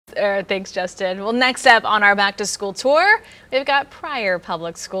Thanks, Justin. Well, next up on our back to school tour, we've got Pryor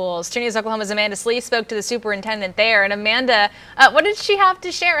Public Schools. 2 News Oklahoma's Amanda Slee spoke to the superintendent there. And Amanda, what did she have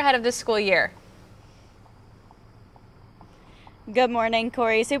to share ahead of this school year? Good morning,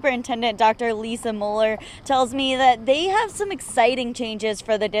 Corey. Superintendent Dr. Muller tells me that they have some exciting changes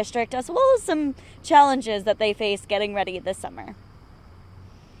for the district as well as some challenges that they face getting ready this summer.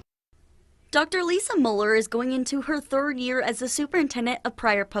 Dr. Muller is going into her 3rd year as the superintendent of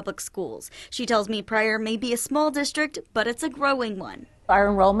Pryor Public Schools. She tells me Pryor may be a small district, but it's a growing one. Our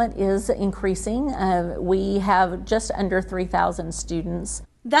enrollment is increasing. We have just under 3,000 students.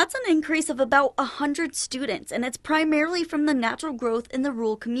 That's an increase of about 100 students, and it's primarily from the natural growth in the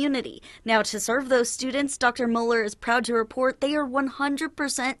rural community. Now, to serve those students, Dr. Muller is proud to report they are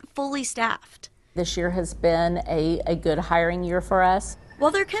 100% fully staffed. This year has been a good hiring year for us. While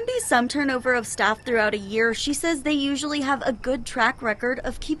there can be some turnover of staff throughout a year, she says they usually have a good track record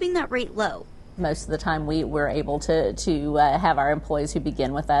of keeping that rate low. Most of the time we're able to have our employees who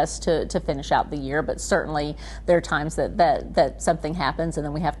begin with us to finish out the year, but certainly there are times that something happens and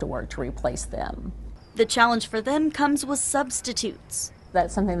then we have to work to replace them. The challenge for them comes with substitutes.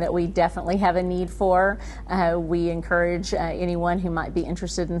 That's something that we definitely have a need for. We encourage anyone who might be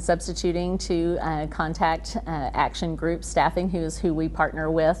interested in substituting to contact Action Group Staffing, who we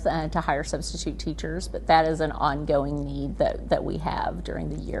partner with to hire substitute teachers, but that is an ongoing need that we have during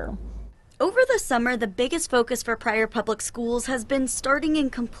the year. Over the summer, the biggest focus for Pryor Public Schools has been starting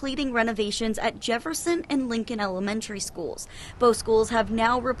and completing renovations at Jefferson and Lincoln Elementary Schools. Both schools have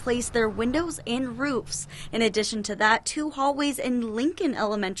now replaced their windows and roofs. In addition to that, 2 hallways in Lincoln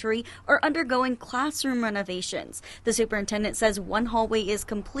Elementary are undergoing classroom renovations. The superintendent says 1 hallway is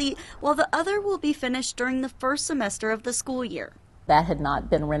complete, while the other will be finished during the 1st semester of the school year. That had not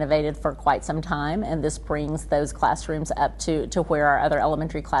been renovated for quite some time, and this brings those classrooms up to where our other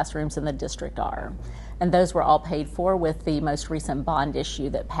elementary classrooms in the district are. And those were all paid for with the most recent bond issue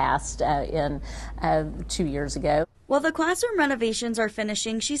that passed 2 years ago. While the classroom renovations are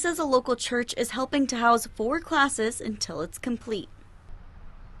finishing, she says a local church is helping to house 4 classes until it's complete.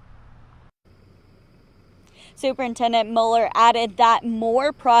 Superintendent Muller added that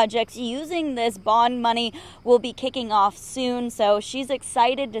more projects using this bond money will be kicking off soon, so she's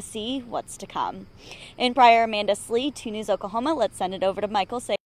excited to see what's to come. In Pryor, Amanda Slee, 2 News Oklahoma. Let's send it over to Michael.